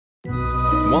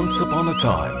Once upon a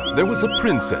time, there was a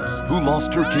princess who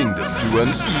lost her kingdom to an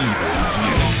evil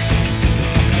duke.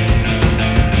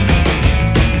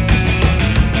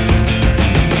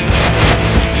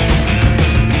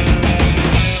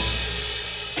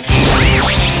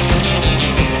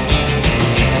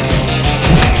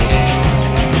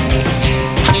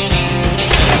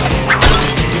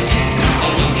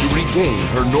 To regain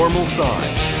her normal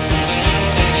size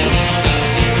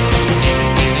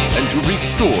and to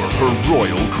restore her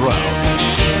royal crown.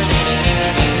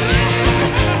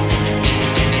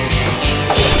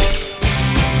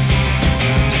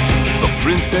 The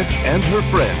princess and her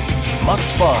friends must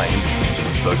find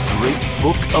the Great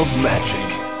Book of Magic.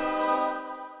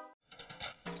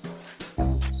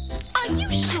 Are you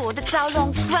sure that Xiao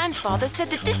Long's grandfather said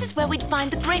that this is where we'd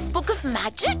find the Great Book of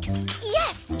Magic?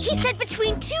 Yes, he said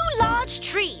between two large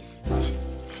trees.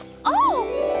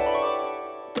 Oh!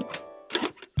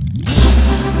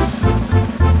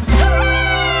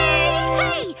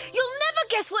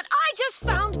 What I just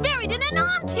found buried in an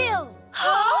anthill!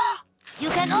 Huh?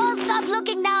 You can all stop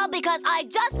looking now because I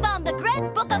just found the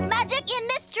Great Book of Magic in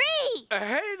this tree!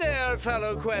 Hey there,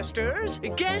 fellow questers.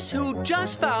 Guess who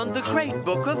just found the Great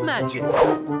Book of Magic?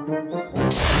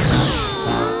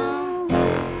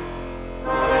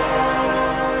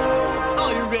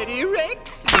 Are you ready,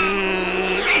 Rex?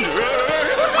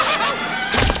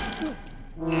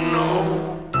 No.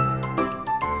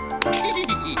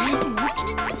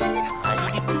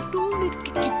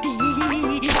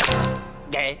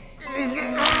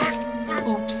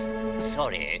 Oops,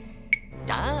 sorry.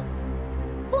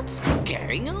 What's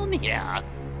going on here?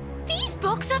 These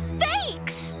books are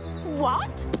fakes!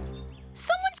 What?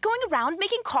 Someone's going around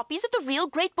making copies of the real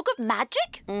Great Book of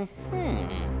Magic?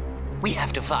 We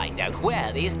have to find out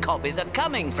where these copies are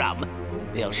coming from.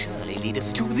 They'll surely lead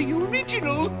us to the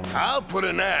original. I'll put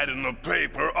an ad in the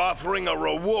paper offering a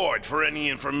reward for any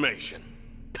information.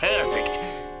 Perfect.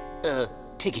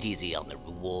 Take it easy on the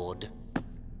reward.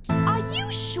 Are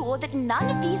you sure that none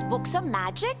of these books are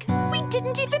magic? We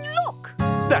didn't even look.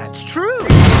 That's true.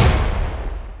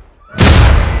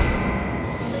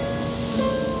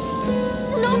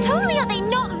 Not only are they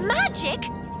not magic,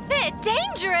 they're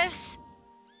dangerous.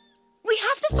 We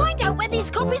have to find out where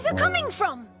these copies are coming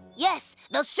from. Yes,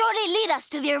 they'll surely lead us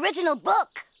to the original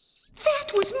book.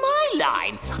 That was my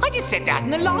line. I just said that in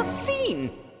the last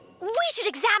scene. We should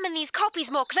examine these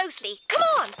copies more closely. Come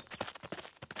on.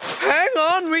 Hang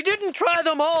on, we didn't try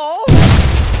them all.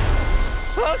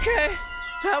 Okay,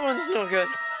 that one's no good.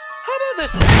 How about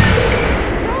this?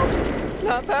 No,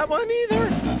 not that one either.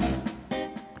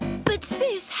 But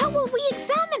sis, how will we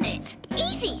examine it?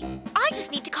 Easy. I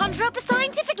just need to conjure up a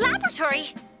scientific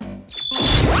laboratory.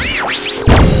 Oops,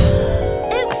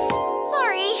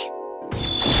 sorry.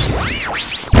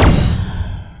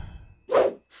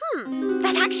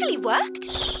 That actually worked.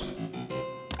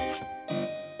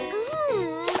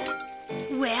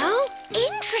 Well,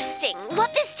 interesting.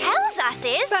 What this tells us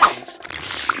is... Thanks.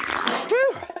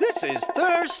 Whew, this is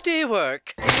thirsty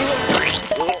work.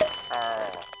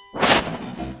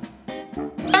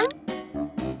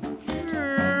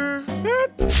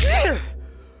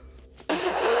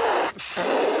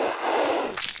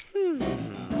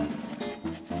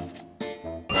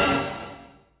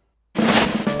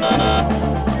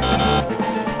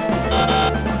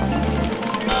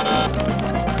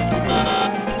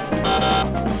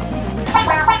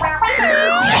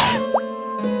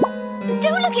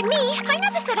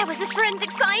 I was a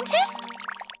forensic scientist.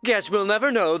 Guess we'll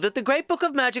never know that the Great Book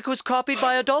of Magic was copied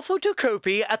by Adolfo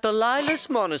Tocopi at the Lilas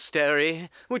Monastery,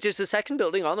 which is the second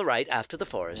building on the right after the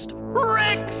forest.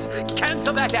 Rex!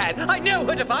 Cancel that ad! I know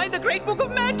where to find the Great Book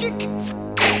of Magic!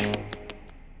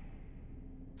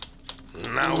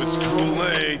 Now it's too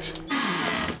late.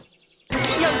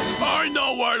 I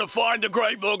know where to find the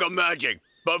Great Book of Magic,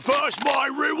 but first my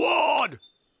reward!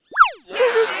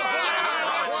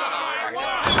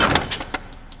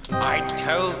 I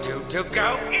told you to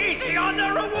go easy on the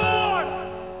reward!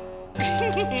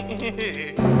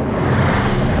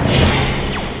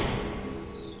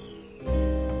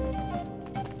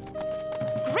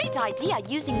 Great idea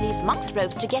using these monk's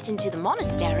robes to get into the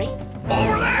monastery.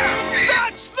 Over there!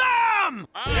 That's them!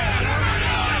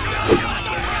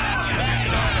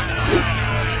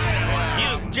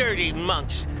 You dirty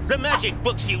monks! The magic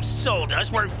books you sold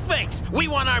us were fakes! We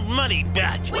want our money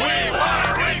back! We want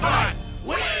a refund!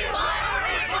 We want a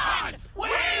refund! We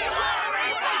want a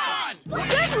refund!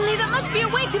 Certainly there must be a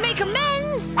way to make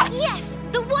amends! Yes,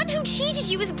 the one who cheated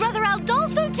you is Brother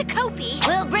Adolfo Tocopi.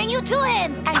 We'll bring you to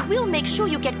him! And we'll make sure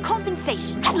you get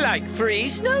compensation. Like free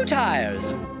snow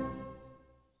tires.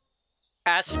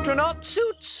 Astronaut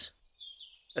suits.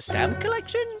 A stamp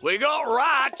collection? We got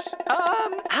rats. How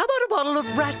about a bottle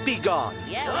of Rat Be Gone?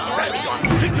 Yeah, Rat Be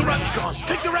Gone. Take the Rat Be Gone.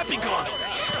 Take the Rat Be Gone.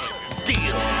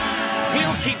 Deal.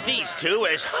 We'll keep these two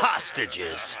as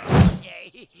hostages.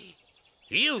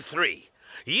 You three,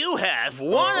 you have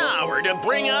 1 hour to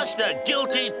bring us the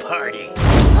guilty party.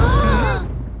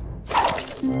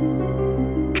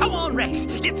 Come on, Rex.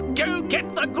 Let's go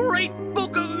get the Great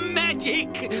Book of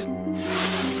Magic.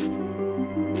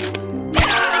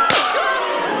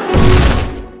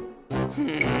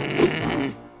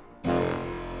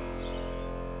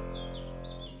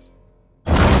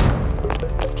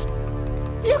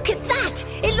 Look at that!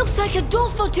 It looks like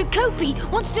Adolfo Tucopi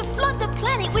wants to flood the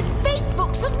planet with fake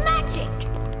books of magic.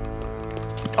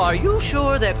 Are you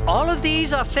sure that all of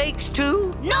these are fakes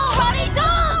too? No, Roddy,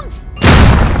 don't!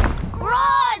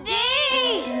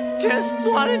 Roddy! Just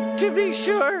wanted to be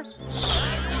sure.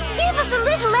 Give us a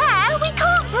little air. We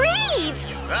can't breathe.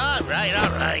 All right,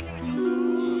 all right.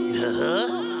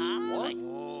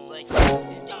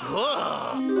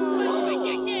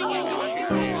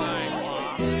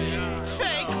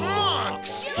 Fake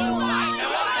monks!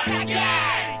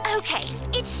 Okay,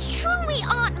 it's true we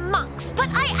aren't monks, but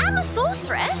I am a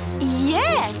sorceress.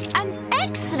 Yes, an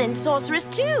excellent sorceress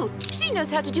too. She knows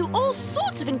how to do all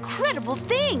sorts of incredible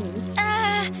things.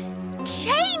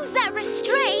 Chains that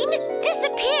restrain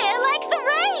disappear like the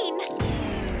rain.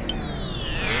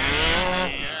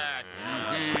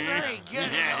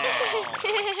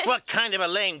 What kind of a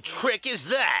lame trick is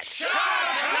that?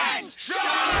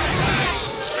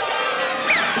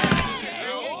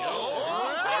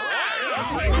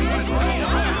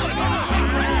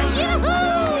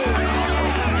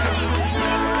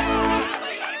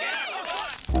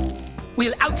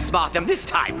 We'll outsmart them this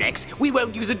time, Rex. We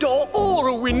won't use a door or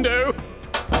a window.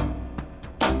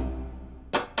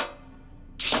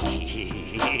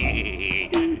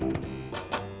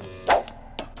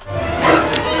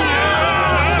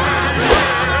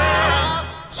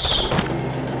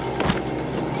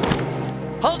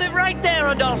 Hold it right there,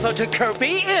 Adolfo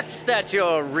Tucopi, if that's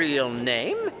your real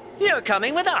name. You're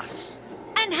coming with us.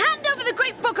 And hand over the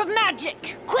Great Book of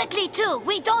Magic. Quickly, too.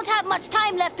 We don't have much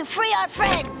time left to free our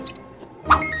friends.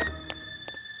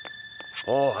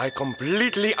 Oh, I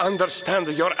completely understand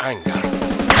your anger.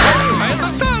 I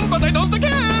understand, but I don't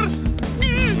care!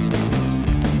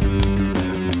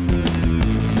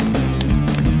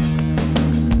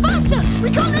 Faster! We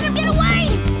can't let him get away!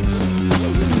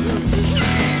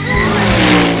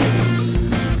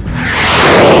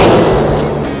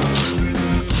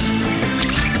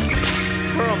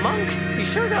 For a monk, he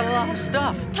sure got a lot of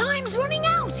stuff. Time's running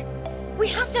out. We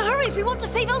have to hurry if we want to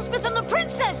save Elspeth and the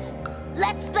princess.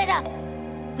 Let's split up.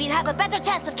 We'll have a better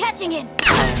chance of catching him.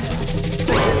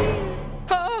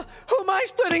 Who am I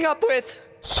splitting up with?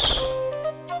 From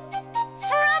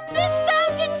this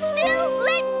fountain still,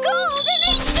 let golden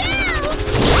expel!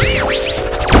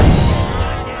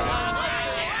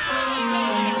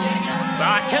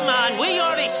 Ah, come on, we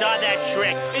already saw that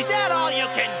trick. Is that all you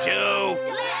can do?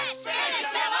 Let's finish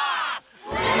them off!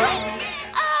 Wait!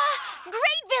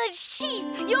 Great village chief,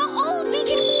 you're old, we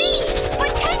can see! For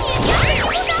 10 years, you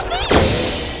will not be!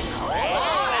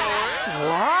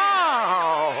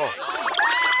 Wow!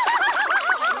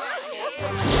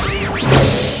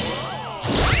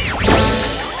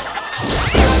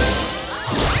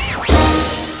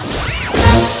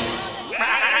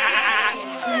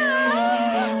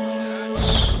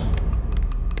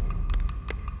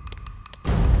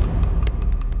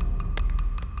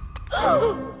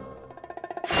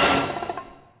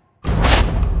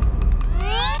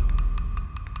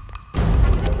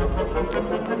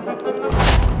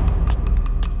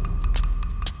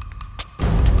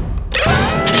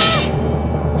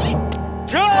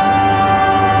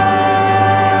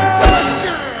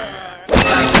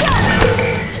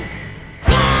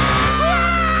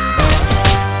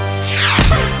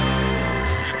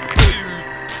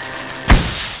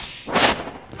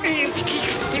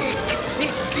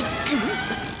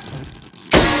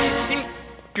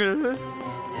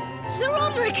 Sir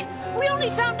Roderick, we only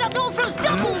found Adolfo's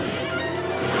doubles!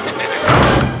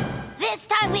 This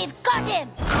time we've got him!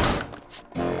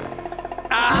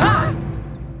 Aha!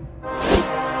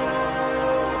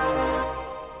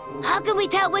 How can we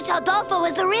tell which Adolfo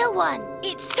is the real one?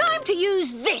 It's time to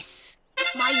use this!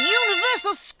 My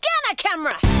universal scanner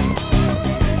camera!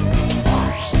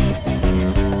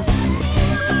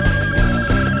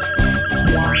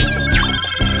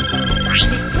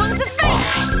 This one's a fake!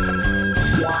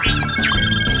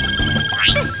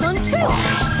 This one too!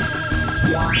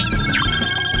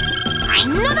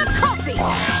 Another copy!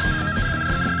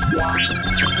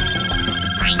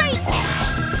 Fake!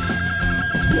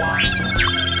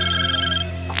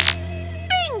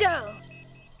 Bingo!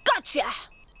 Gotcha!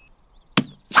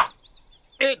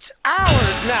 It's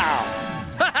ours now!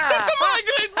 It's my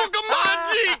great book of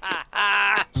magic!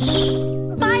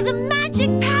 By the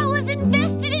magic powers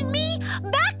invested in me,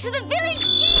 back to the village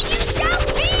chief you shall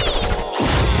be!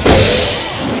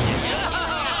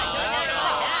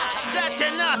 That's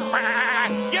enough!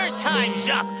 Your time's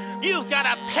up! You've got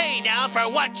to pay now for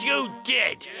what you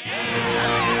did!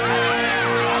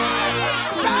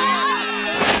 Stop!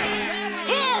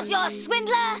 Here's your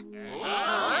swindler!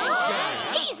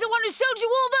 He's the one who sold you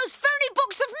all those phony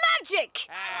books of magic!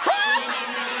 Crook!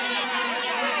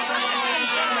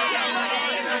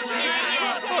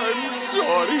 I'm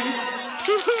sorry.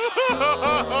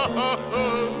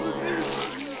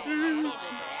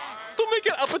 To make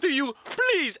it up to you,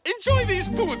 please enjoy these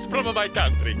foods from my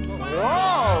country.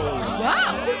 Wow!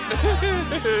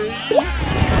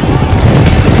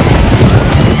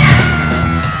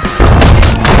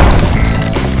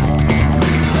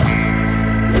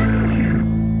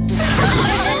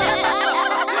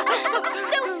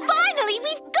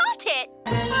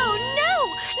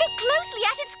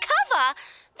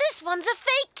 This one's a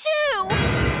fake too!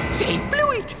 They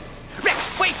blew it!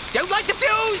 Rex, wait! Don't light the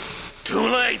fuse! Too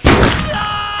late!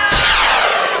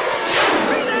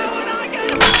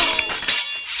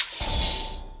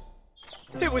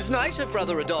 It was nice of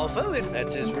Brother Rodolfo, if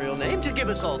that's his real name, to give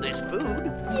us all this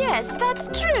food. Yes, that's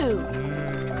true.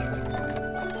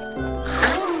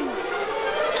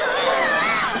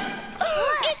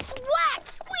 It's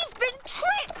wax! We've been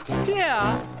tricked!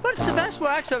 Yeah, but it's the best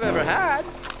wax I've ever had.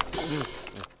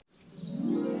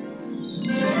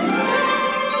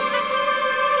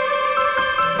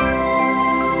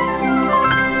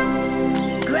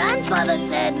 Grandfather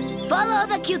said, follow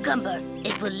the cucumber.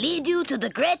 It will lead you to the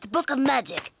great book of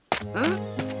magic.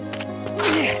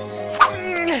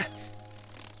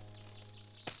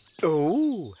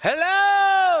 Oh,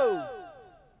 hello!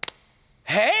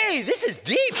 Hey, this is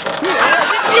deep!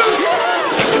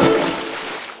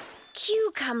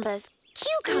 Cucumbers.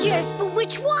 Cucumbers? Yes, but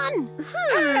which one?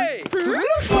 Hey!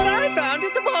 Look what I found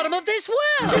at the bottom of this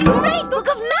well! The great book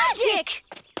of magic!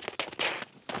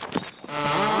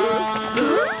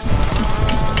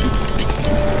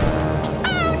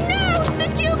 Oh no! The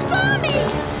Duke's army!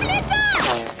 Split up!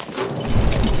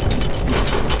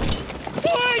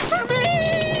 Wait for me!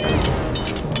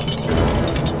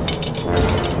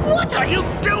 What are you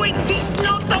doing? He's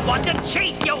not the one to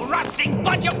chase you rusting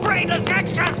bunch of brainless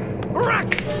extras!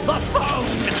 Rex, the phone!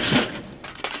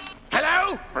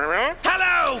 Hello?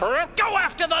 Hello? Go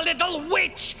after the little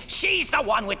witch! She's the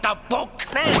one with the book!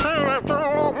 I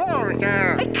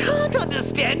can't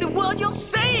understand a word you're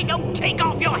saying! Oh, take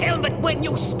off your helmet when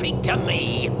you speak to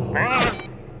me!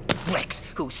 Rex,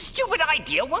 whose stupid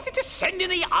idea was it to send in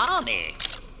the army?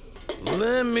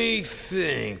 Let me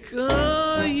think.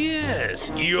 Yes,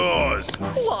 yours.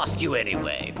 Who asked you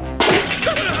anyway?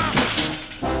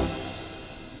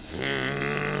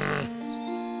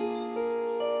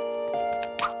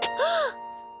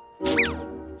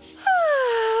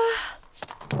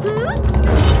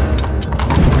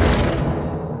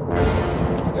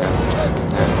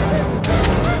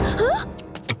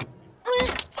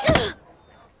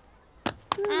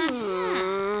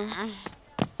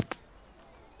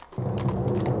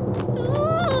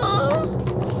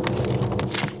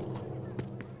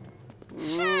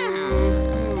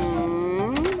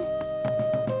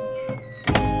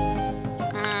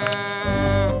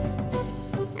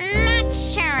 Not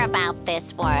sure about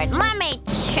this word. Let me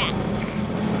check.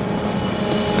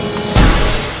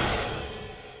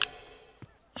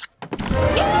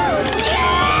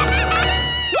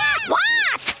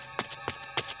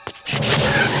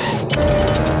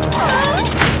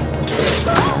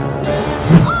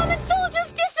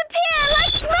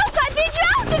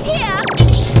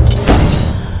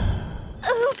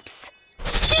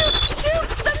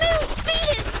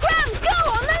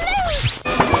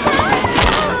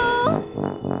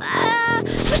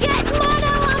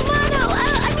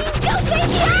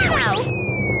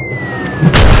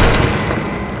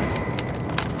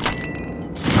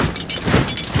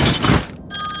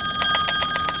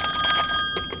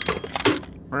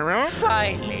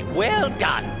 Finally, well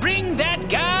done. Bring that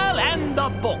girl and the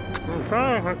book. Oh,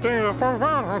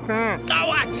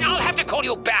 I'll have to call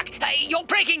you back. You're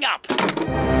breaking up.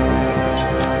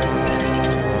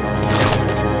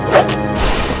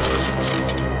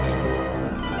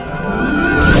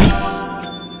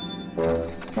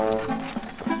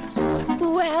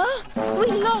 Well, we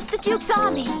lost the Duke's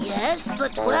army. Yes,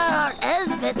 but where are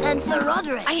Elspeth and Sir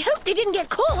Roderick? I hope they didn't get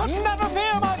caught. Never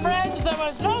fear, my friends. There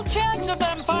was no chance of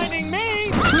them finding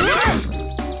me.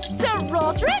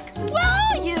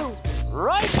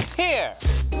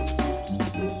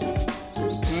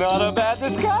 Not a bad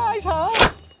disguise, huh?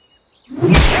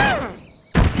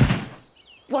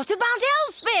 What about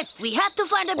Elspeth? We have to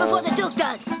find her before the Duke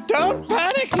does. Don't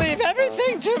panic, leave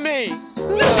everything to me.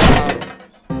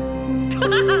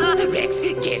 Rex,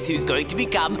 guess who's going to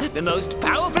become the most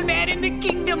powerful man in the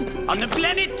kingdom, on the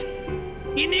planet,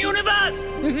 in the universe?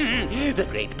 The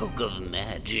Great Book of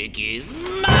Magic is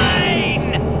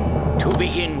mine! To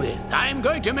begin with, I'm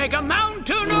going to make a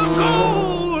mountain of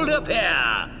gold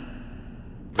appear.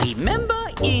 Remember,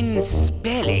 in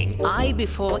spelling, I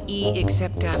before E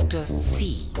except after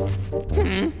C.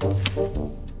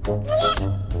 What?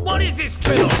 What is this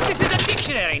drill? This is a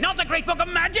dictionary, not the Great Book of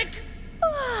Magic!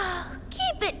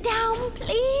 Keep it down,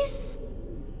 please.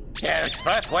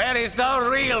 Elspeth, where is the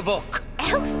real book?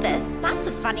 Elspeth? That's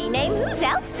a funny name. Who's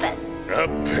Elspeth?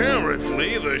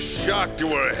 Apparently, the shock to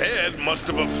her head must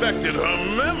have affected her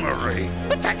memory.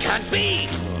 But that can't be!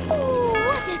 Oh,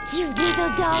 what a cute little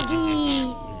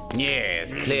doggy.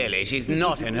 Yes, clearly she's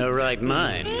not in her right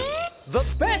mind. The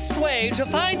best way to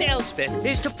find Elspeth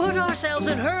is to put ourselves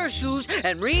in her shoes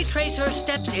and retrace her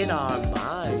steps in our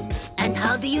minds. And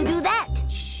how do you do that?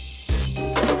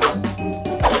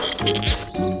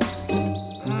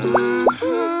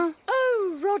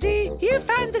 Oh, Roddy, you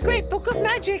found the Great Book of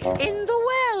Magic in the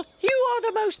well. You are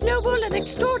the most noble and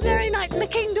extraordinary knight in the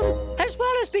kingdom, as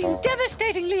well as being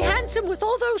devastatingly handsome with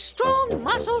all those strong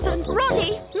muscles and...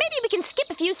 Roddy, maybe we can skip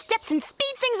a few steps and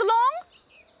speed things along?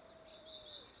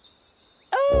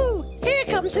 Oh, here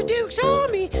comes the Duke's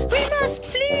army. We must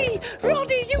flee.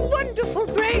 Roddy, you wonderful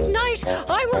brave knight.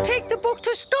 I will take the book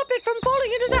to stop it from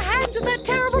falling into the hands of that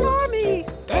terrible army.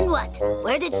 Then what?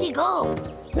 Where did she go?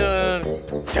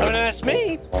 Don't ask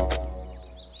me.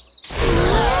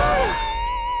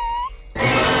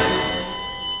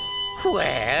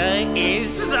 Where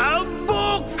is the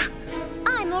book?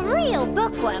 I'm a real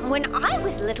bookworm. When I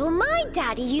was little, my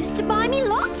daddy used to buy me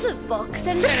lots of books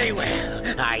and... Very well.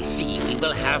 I see we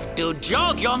will have to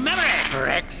jog your memory,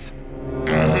 Rex.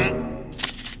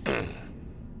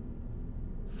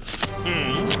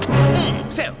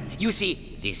 So, you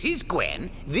see, this is Gwen,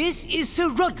 this is Sir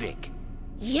Roderick.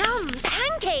 Yum,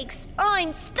 pancakes.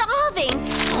 I'm starving.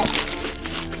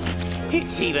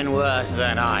 It's even worse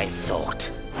than I thought.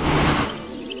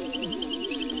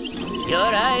 Your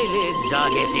eyelids are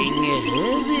getting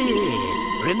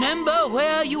heavy. Remember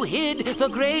where you hid the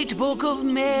Great Book of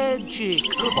Magic.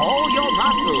 All your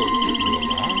muscles,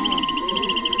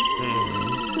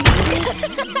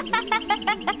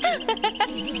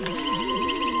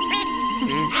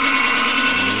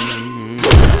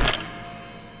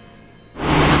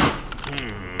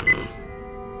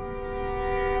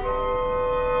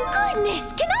 Goodness,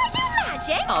 can I do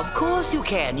magic? Of course you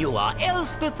can. You are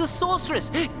Elspeth the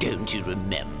sorceress. Don't you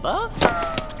remember?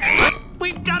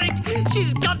 We've done it!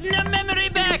 She's gotten her memory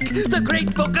back! The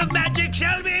Great Book of Magic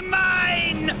shall be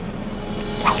mine!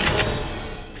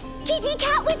 Kitty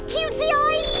cat with cutesy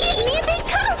eyes, give me a big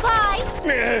cuddle pie!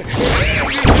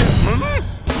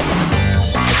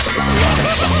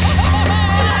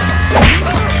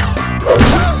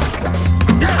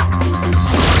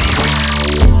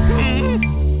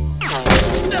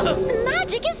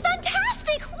 Magic is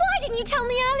fantastic! Why didn't you tell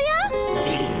me earlier?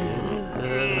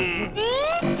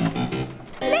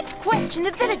 Let's question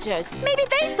the villagers. Maybe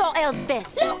they saw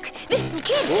Elspeth. Look, there's some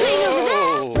kids playing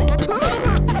over there!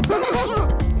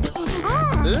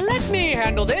 Let me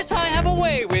handle this. I have a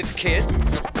way with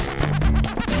kids.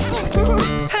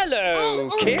 Hello,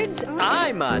 kids.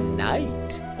 I'm a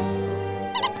knight.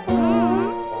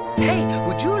 Hey,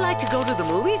 would you like to go to the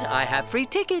movies? I have free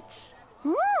tickets.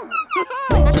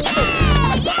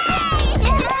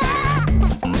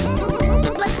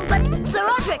 But, Sir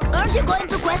Roderick, aren't you going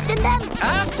to question them?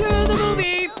 After the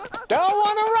movie. Don't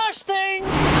want to rush things.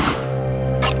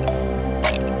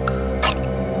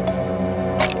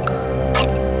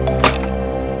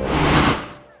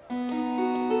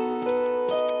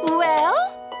 Well?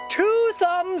 2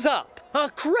 thumbs up. A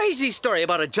crazy story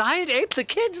about a giant ape. The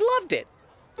kids loved it.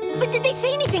 But did they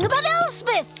say anything about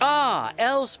Elspeth? Ah,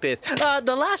 Elspeth.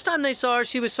 The last time they saw her,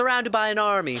 she was surrounded by an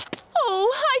army.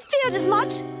 Oh, I feared as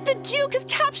much. The Duke has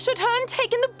captured her and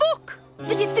taken the book.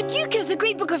 But if the Duke has the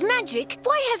Great Book of Magic,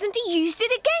 why hasn't he used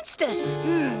it against us?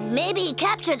 Maybe he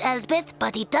captured Elspeth,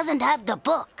 but he doesn't have the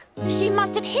book. She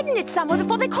must have hidden it somewhere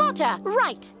before they caught her.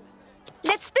 Right.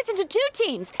 Let's split into 2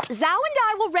 teams. Xiao and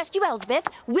I will rescue Elspeth.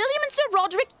 William and Sir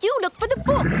Roderick, you look for the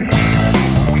book.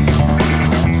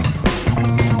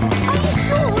 Are you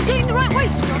sure we're going the right way,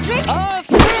 Sir Roderick?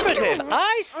 Affirmative.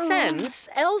 I sense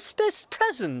Elspeth's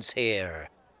presence here.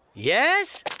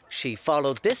 Yes, she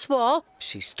followed this wall.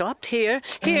 She stopped here.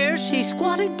 Here, she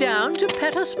squatted down to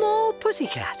pet a small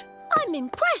pussycat. I'm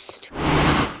impressed.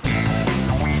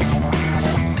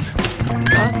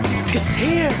 It's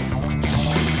here.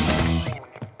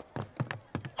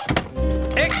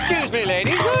 Excuse me,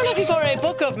 ladies. We're looking for a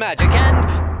book of magic and...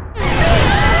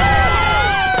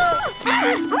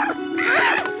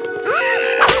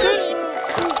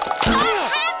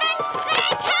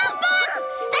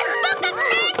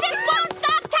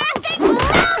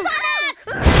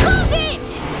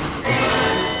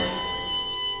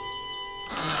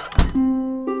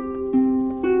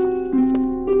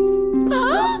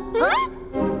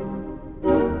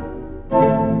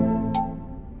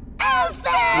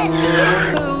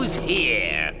 Who's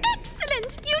here?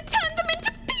 Excellent! You turned them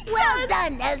into pizzas! Well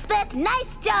done, Elspeth.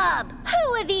 Nice job.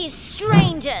 Who are these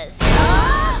strangers?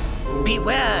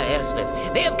 Beware,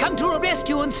 Elspeth. They have come to arrest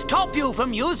you and stop you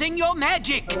from using your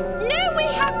magic. No, we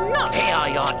have not! They are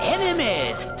your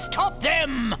enemies. Stop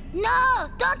them. No,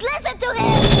 don't listen to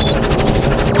him.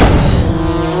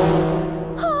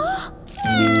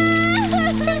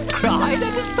 Don't cry.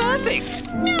 That was perfect.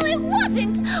 No, it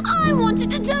wasn't! I wanted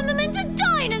to turn them into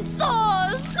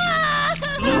dinosaurs!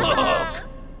 Look!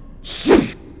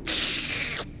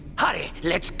 Hurry,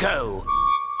 let's go.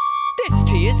 This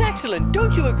tea is excellent.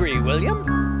 Don't you agree, William?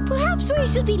 Perhaps we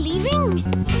should be leaving.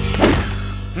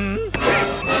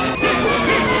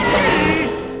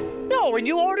 Oh, and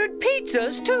you ordered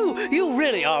pizzas, too. You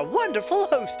really are wonderful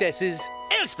hostesses.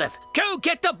 Elspeth, go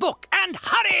get the book and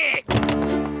hurry!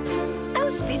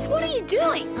 Elspeth, what are you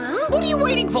doing? Huh? What are you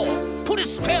waiting for? Put a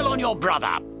spell on your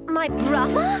brother. My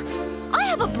brother? I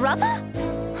have a brother?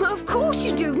 Of course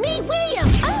you do. Me, William.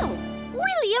 Oh,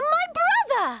 William, my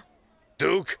brother.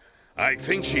 Duke, I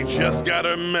think she just got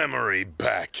her memory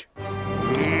back.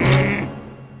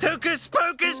 Hocus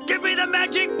pocus, give me the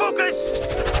magic bookus!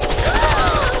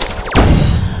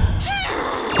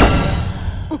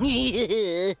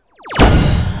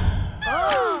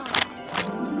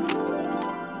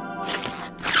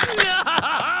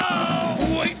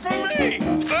 Wait for me!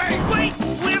 Wait,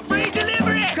 we're free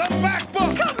delivery! Come back,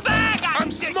 book! Come back!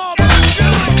 I'm small,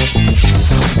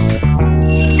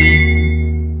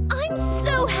 I'm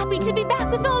so happy to be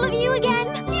back with all of you again.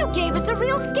 You gave us a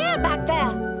real scare back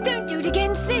there. Don't do it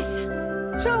again, sis.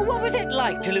 So what was it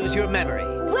like to lose your memory?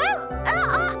 Well,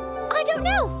 I don't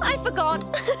know. I forgot.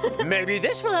 Maybe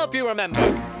this will help you remember.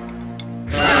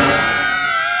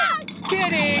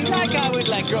 Kidding! Like I would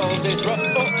let go of this rope.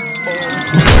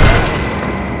 Oh.